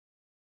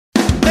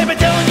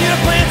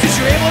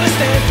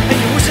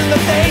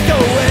that they go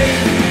away,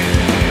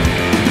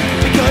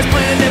 because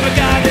plan never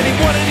got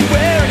anyone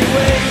anywhere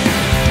anyway.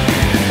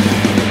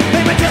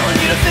 They've been telling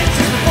you to think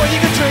since before you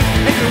could drink,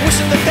 and you're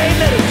wishing that they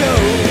let it go,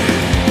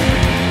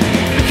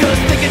 because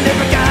thinking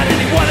never got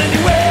anyone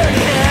anywhere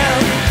anyhow.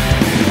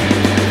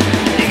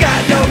 You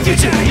got no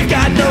future, you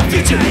got no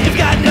future, you've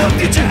got no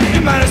future. You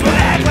might as well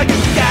act like it.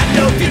 You got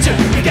no future,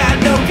 you got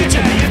no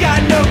future, you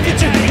got no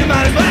future. You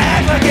might as well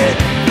act like it.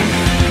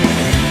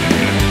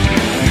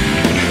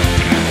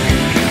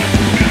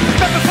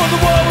 Back before the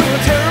war, we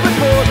were terribly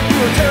poor. We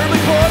were terribly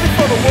poor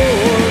before the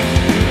war.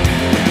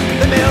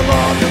 They made a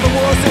law through the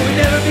war so we'd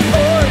never be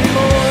poor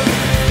anymore.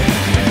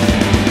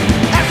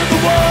 After the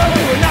war,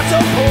 we were not so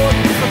poor.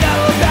 We forgot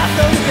all about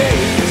those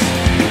days.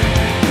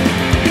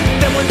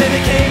 Then one day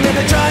they came and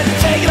they tried to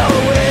take it all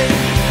away.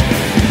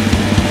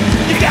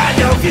 You got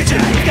no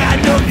future, you got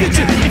no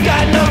future, you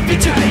got no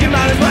future. You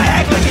might as well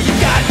act like it. You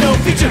got no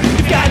future,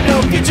 you got no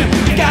future,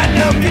 you got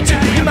no future.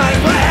 You might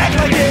as well act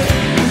like it.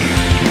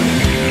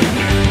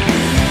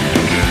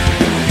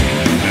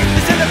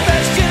 They said the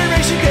first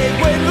generation gave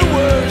way to the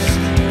worst,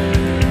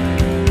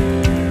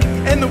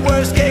 and the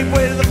worst gave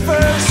way to the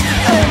first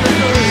and the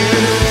first.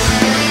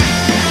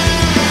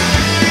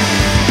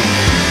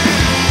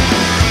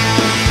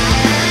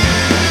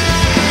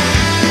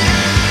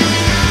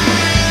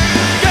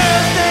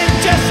 Girls named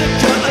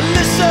Jessica,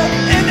 Alyssa,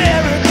 and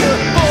Erica.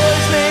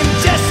 Boys named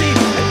Jesse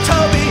and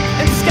Toby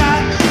and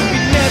Scott. We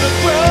never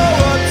grow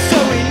up, so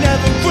we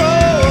never grow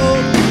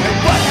old. And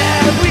what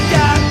have we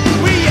got?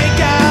 We ain't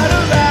got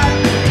a lot.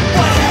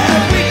 What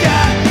have we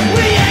got?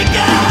 We ain't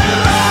got a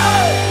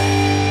lot.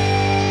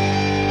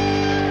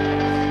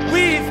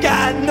 We've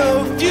got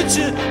no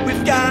future,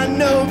 we've got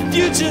no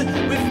future,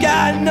 we've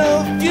got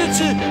no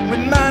future. We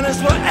might as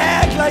well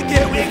act like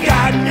it. We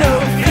got no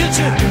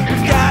future,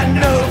 we've got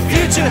no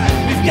future,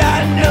 we've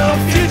got no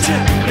future.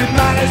 We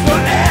might as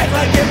well act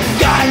like it. We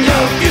got no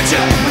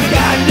future, we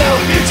got no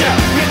future,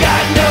 we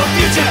got no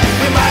future.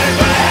 We might as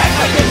well act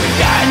like it. We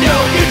got no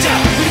future,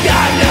 we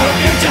got no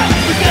future,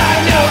 we got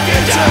no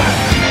future.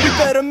 We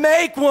better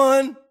make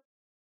one.